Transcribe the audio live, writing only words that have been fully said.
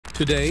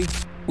Today,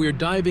 we're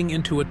diving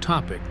into a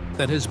topic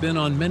that has been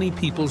on many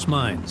people's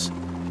minds.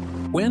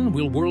 When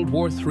will World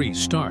War III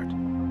start?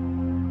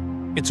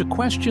 It's a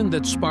question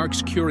that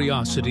sparks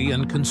curiosity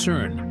and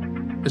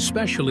concern,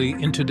 especially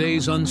in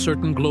today's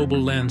uncertain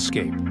global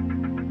landscape.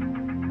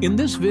 In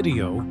this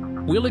video,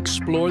 we'll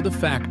explore the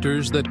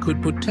factors that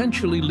could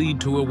potentially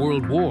lead to a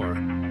world war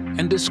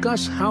and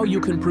discuss how you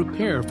can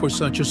prepare for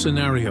such a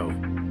scenario.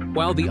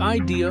 While the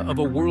idea of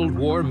a world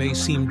war may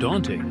seem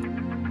daunting,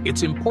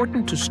 it's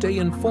important to stay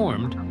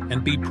informed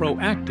and be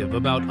proactive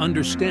about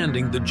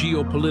understanding the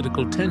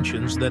geopolitical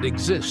tensions that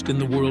exist in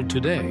the world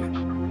today.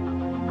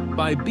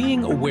 By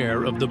being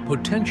aware of the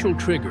potential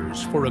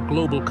triggers for a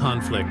global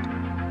conflict,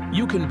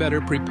 you can better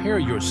prepare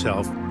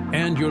yourself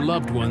and your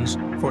loved ones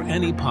for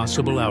any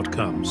possible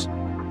outcomes.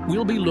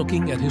 We'll be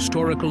looking at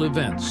historical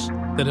events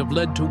that have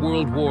led to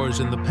world wars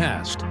in the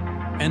past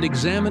and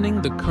examining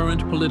the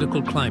current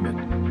political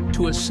climate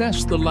to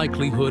assess the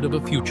likelihood of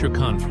a future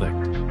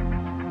conflict.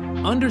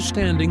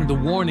 Understanding the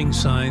warning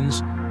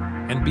signs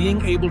and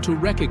being able to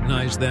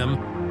recognize them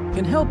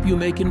can help you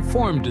make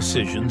informed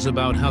decisions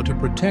about how to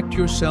protect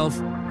yourself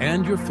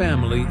and your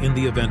family in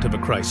the event of a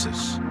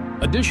crisis.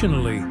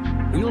 Additionally,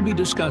 we'll be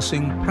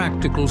discussing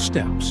practical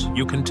steps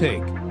you can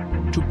take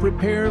to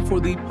prepare for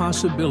the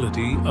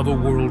possibility of a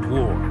world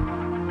war.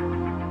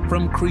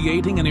 From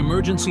creating an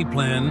emergency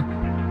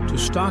plan to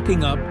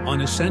stocking up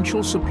on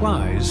essential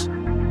supplies,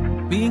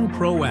 being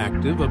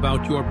proactive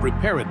about your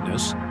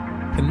preparedness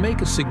can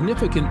make a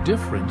significant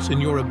difference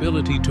in your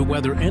ability to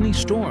weather any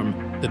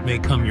storm that may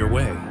come your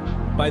way.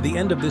 By the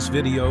end of this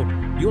video,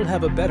 you'll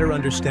have a better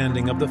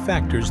understanding of the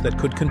factors that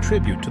could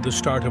contribute to the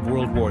start of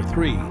World War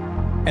III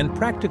and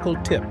practical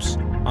tips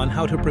on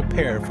how to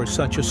prepare for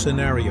such a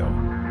scenario.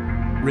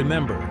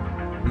 Remember,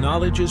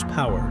 knowledge is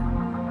power,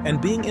 and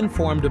being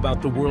informed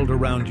about the world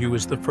around you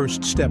is the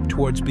first step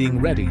towards being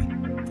ready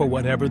for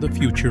whatever the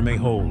future may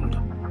hold.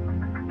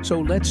 So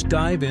let's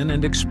dive in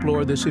and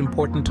explore this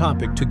important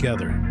topic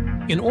together.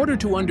 In order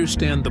to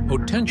understand the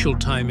potential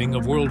timing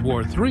of World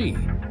War III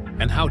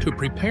and how to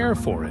prepare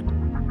for it,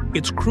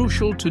 it's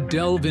crucial to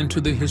delve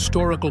into the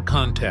historical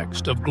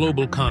context of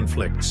global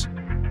conflicts.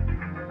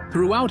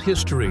 Throughout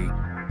history,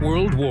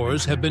 world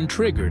wars have been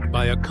triggered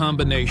by a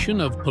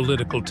combination of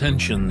political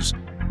tensions,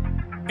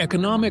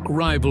 economic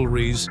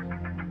rivalries,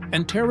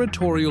 and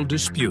territorial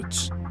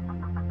disputes.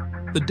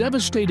 The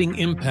devastating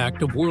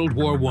impact of World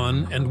War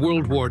I and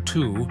World War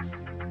II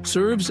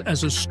serves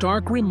as a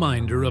stark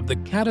reminder of the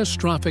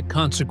catastrophic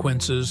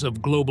consequences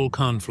of global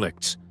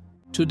conflicts.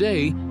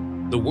 Today,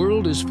 the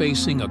world is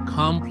facing a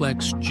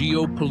complex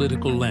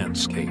geopolitical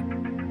landscape,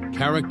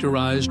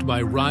 characterized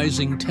by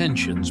rising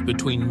tensions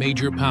between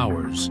major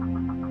powers,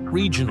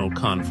 regional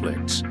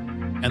conflicts,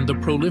 and the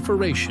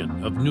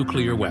proliferation of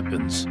nuclear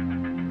weapons.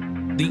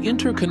 The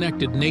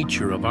interconnected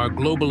nature of our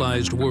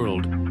globalized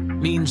world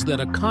means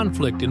that a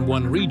conflict in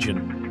one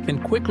region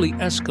can quickly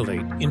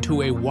escalate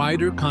into a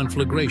wider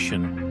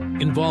conflagration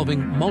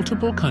involving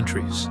multiple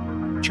countries.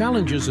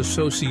 Challenges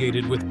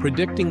associated with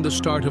predicting the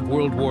start of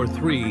World War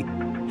III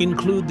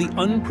include the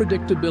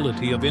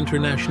unpredictability of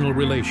international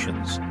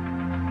relations,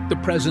 the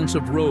presence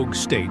of rogue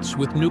states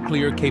with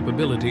nuclear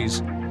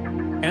capabilities,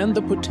 and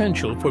the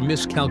potential for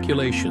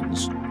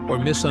miscalculations or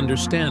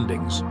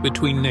misunderstandings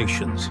between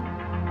nations.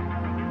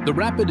 The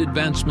rapid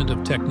advancement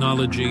of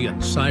technology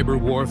and cyber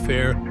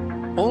warfare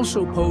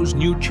also pose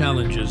new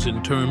challenges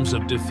in terms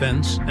of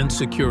defense and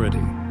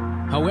security.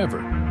 However,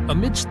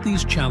 amidst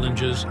these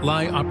challenges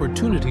lie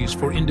opportunities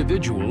for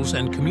individuals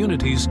and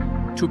communities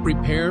to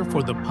prepare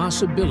for the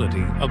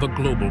possibility of a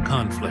global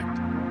conflict.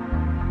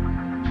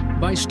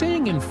 By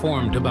staying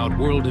informed about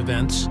world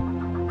events,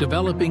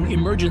 developing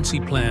emergency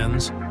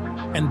plans,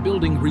 and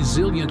building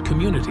resilient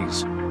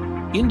communities,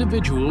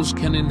 individuals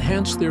can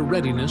enhance their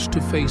readiness to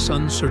face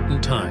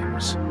uncertain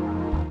times.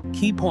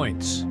 Key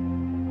points.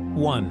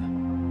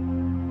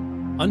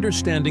 1.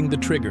 Understanding the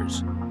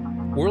triggers.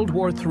 World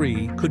War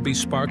III could be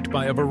sparked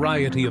by a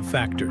variety of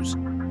factors,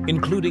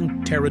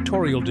 including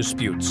territorial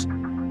disputes,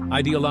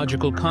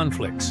 ideological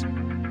conflicts,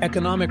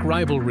 economic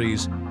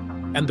rivalries,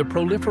 and the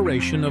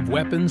proliferation of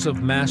weapons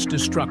of mass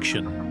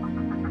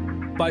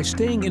destruction. By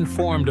staying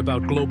informed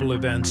about global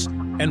events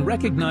and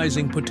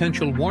recognizing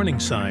potential warning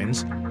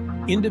signs,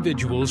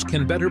 individuals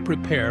can better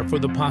prepare for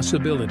the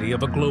possibility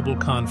of a global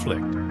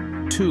conflict.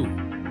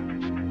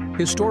 2.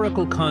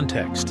 Historical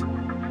context.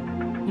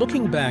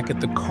 Looking back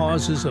at the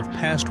causes of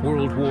past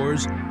world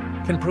wars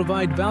can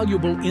provide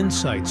valuable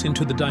insights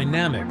into the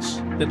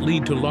dynamics that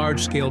lead to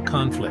large-scale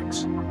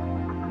conflicts.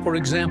 For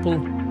example,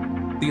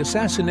 the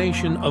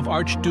assassination of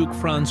Archduke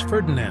Franz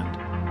Ferdinand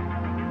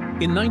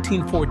in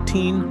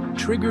 1914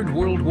 triggered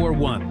World War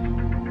I,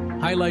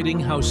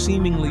 highlighting how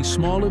seemingly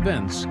small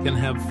events can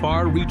have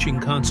far-reaching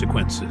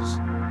consequences.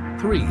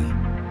 3.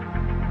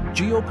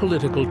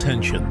 Geopolitical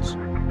tensions.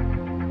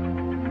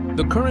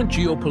 The current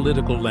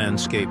geopolitical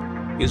landscape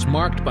is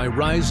marked by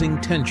rising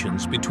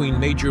tensions between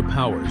major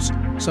powers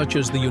such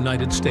as the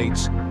United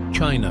States,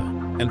 China,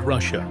 and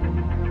Russia.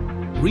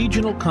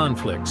 Regional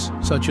conflicts,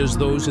 such as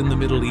those in the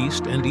Middle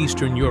East and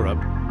Eastern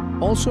Europe,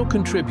 also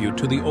contribute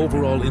to the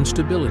overall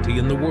instability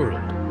in the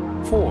world.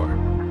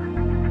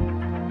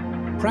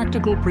 4.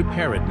 Practical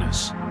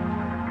preparedness.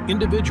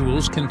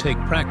 Individuals can take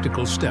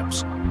practical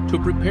steps to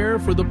prepare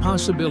for the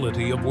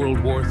possibility of World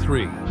War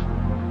III.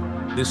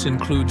 This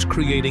includes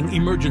creating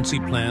emergency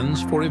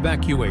plans for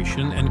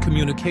evacuation and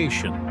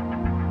communication,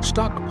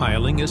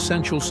 stockpiling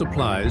essential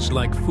supplies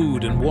like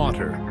food and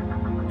water,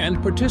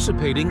 and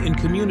participating in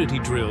community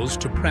drills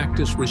to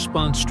practice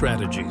response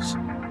strategies.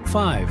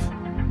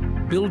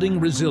 5. Building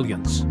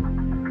resilience.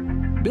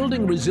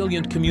 Building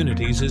resilient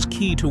communities is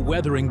key to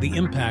weathering the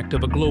impact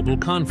of a global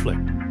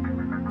conflict.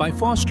 By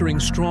fostering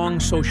strong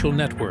social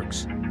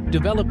networks,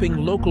 developing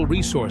local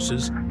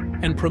resources,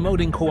 and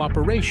promoting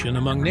cooperation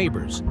among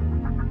neighbors,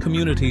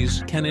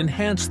 communities can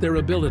enhance their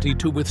ability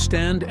to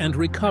withstand and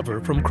recover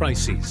from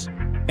crises.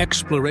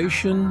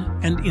 Exploration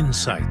and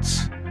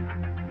insights.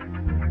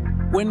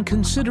 When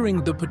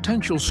considering the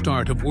potential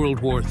start of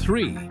World War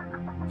III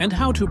and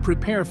how to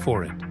prepare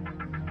for it,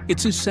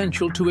 it's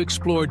essential to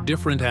explore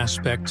different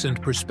aspects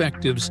and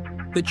perspectives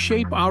that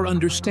shape our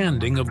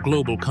understanding of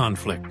global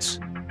conflicts.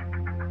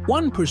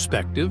 One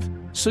perspective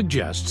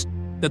suggests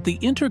that the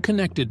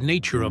interconnected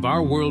nature of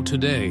our world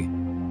today,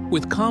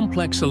 with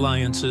complex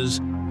alliances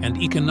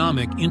and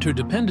economic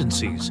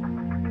interdependencies,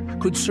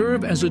 could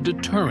serve as a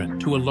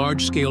deterrent to a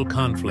large-scale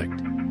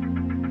conflict.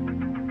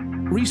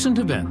 Recent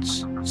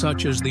events,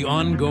 such as the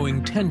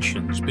ongoing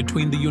tensions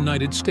between the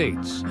United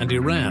States and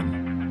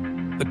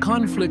Iran, the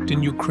conflict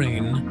in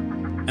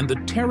Ukraine, and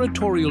the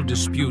territorial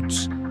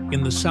disputes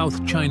in the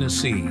South China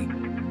Sea,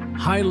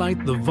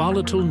 highlight the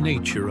volatile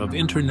nature of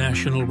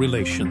international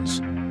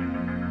relations.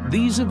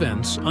 These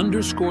events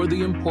underscore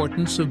the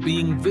importance of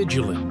being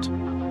vigilant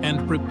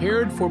and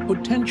prepared for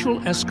potential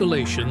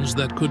escalations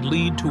that could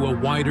lead to a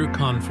wider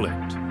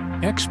conflict.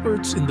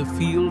 Experts in the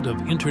field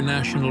of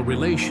international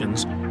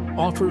relations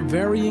offer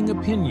varying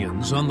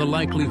opinions on the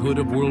likelihood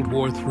of World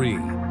War III.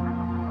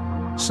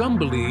 Some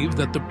believe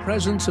that the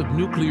presence of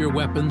nuclear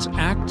weapons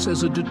acts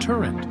as a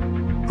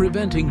deterrent,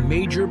 preventing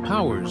major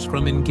powers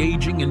from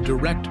engaging in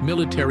direct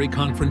military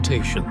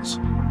confrontations.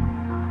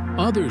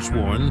 Others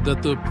warn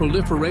that the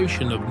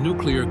proliferation of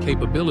nuclear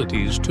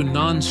capabilities to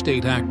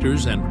non-state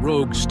actors and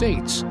rogue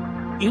states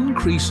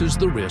increases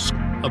the risk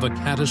of a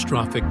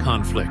catastrophic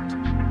conflict.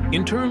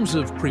 In terms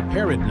of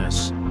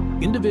preparedness,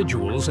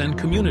 individuals and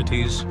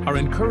communities are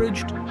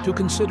encouraged to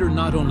consider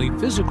not only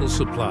physical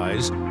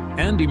supplies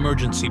and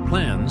emergency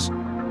plans,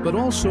 but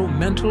also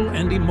mental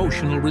and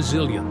emotional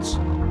resilience.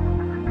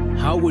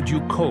 How would you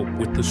cope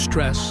with the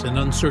stress and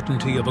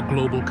uncertainty of a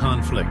global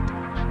conflict?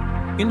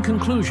 In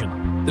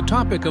conclusion, the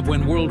topic of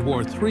when World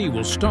War III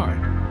will start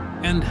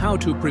and how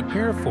to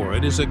prepare for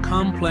it is a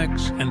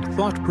complex and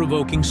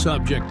thought-provoking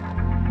subject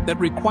that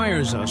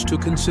requires us to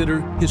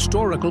consider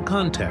historical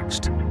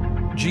context,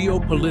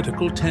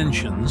 geopolitical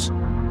tensions,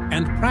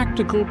 and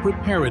practical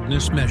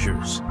preparedness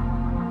measures.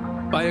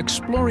 By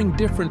exploring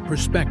different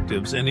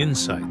perspectives and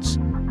insights,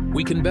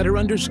 we can better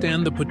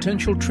understand the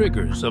potential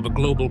triggers of a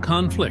global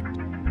conflict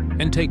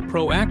and take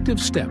proactive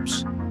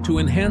steps to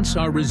enhance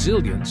our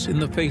resilience in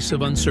the face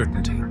of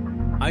uncertainty.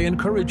 I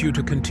encourage you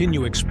to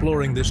continue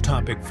exploring this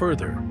topic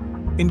further,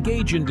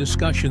 engage in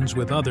discussions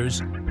with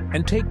others,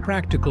 and take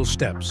practical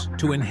steps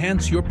to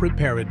enhance your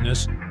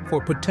preparedness for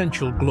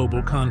potential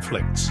global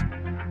conflicts.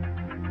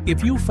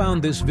 If you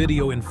found this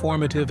video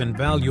informative and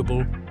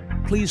valuable,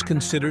 please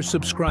consider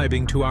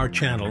subscribing to our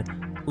channel,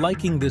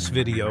 liking this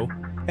video,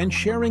 and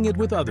sharing it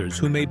with others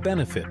who may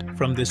benefit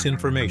from this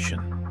information.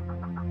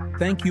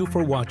 Thank you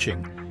for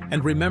watching,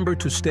 and remember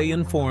to stay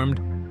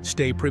informed,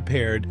 stay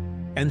prepared,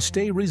 and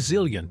stay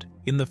resilient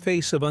in the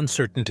face of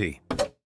uncertainty.